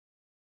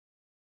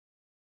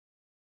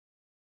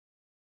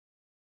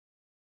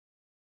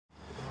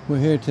We're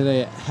here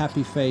today at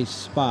Happy Face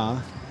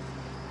Spa,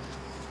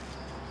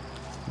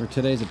 where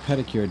today's a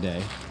pedicure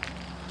day.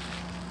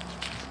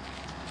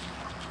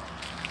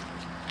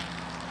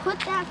 Put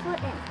that foot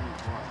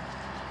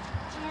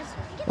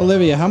in.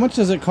 Olivia, how much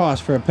does it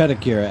cost for a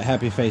pedicure at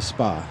Happy Face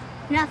Spa?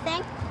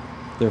 Nothing.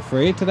 They're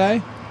free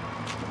today?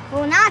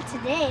 Well, not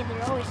today.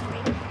 They're always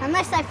free.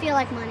 Unless I feel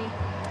like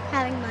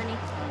having money.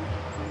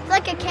 If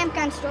like a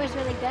campground store is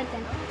really good,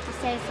 then I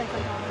say it's like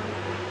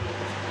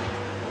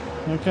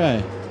 $1.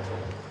 Okay.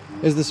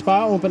 Is the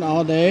spa open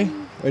all day,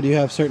 or do you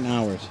have certain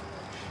hours?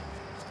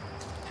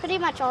 Pretty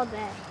much all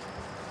day.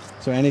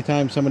 So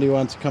anytime somebody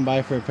wants to come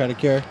by for a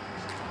pedicure?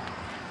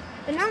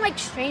 But not like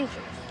strangers.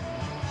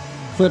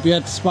 Flip, you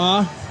at the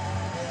spa?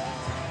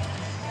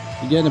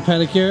 You getting a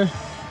pedicure?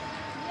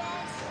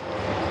 Yes.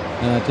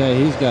 And I tell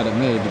you, he's got it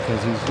made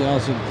because he's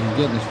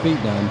getting his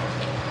feet done.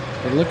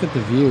 But look at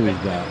the view he's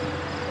got.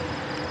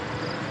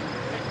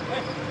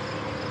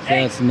 So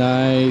that's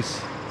nice.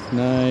 It's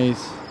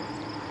nice.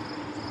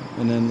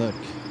 And then look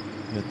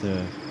at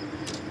the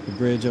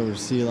bridge over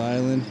Seal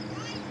Island.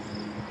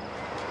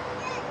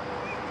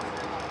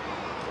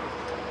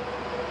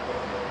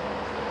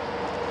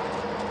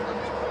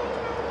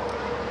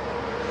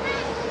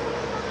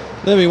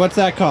 Libby, what's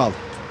that called?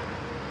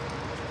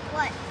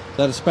 What? Is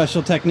that a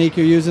special technique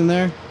you're using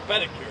there?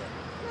 Pedicure.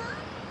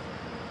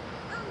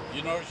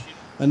 You know she...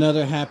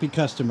 Another happy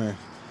customer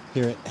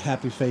here at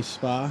Happy Face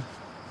Spa.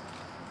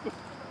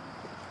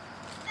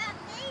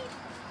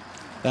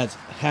 That's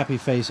Happy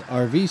Face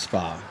RV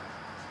Spa.